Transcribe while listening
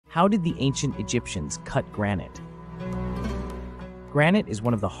How did the ancient Egyptians cut granite? Granite is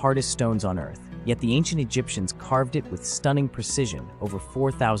one of the hardest stones on Earth, yet the ancient Egyptians carved it with stunning precision over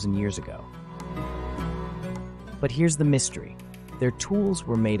 4,000 years ago. But here's the mystery. Their tools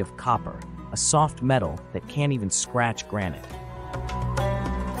were made of copper, a soft metal that can't even scratch granite.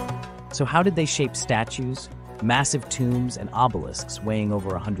 So how did they shape statues, massive tombs, and obelisks weighing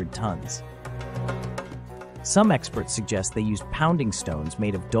over 100 tons? Some experts suggest they used pounding stones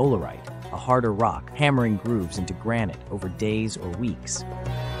made of dolerite, a harder rock, hammering grooves into granite over days or weeks.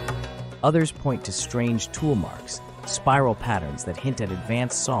 Others point to strange tool marks, spiral patterns that hint at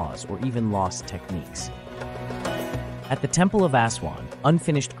advanced saws or even lost techniques. At the Temple of Aswan,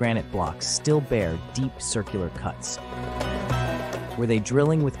 unfinished granite blocks still bear deep circular cuts. Were they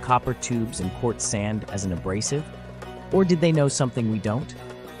drilling with copper tubes and quartz sand as an abrasive? Or did they know something we don't?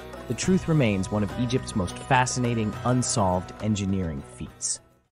 The truth remains one of Egypt's most fascinating unsolved engineering feats.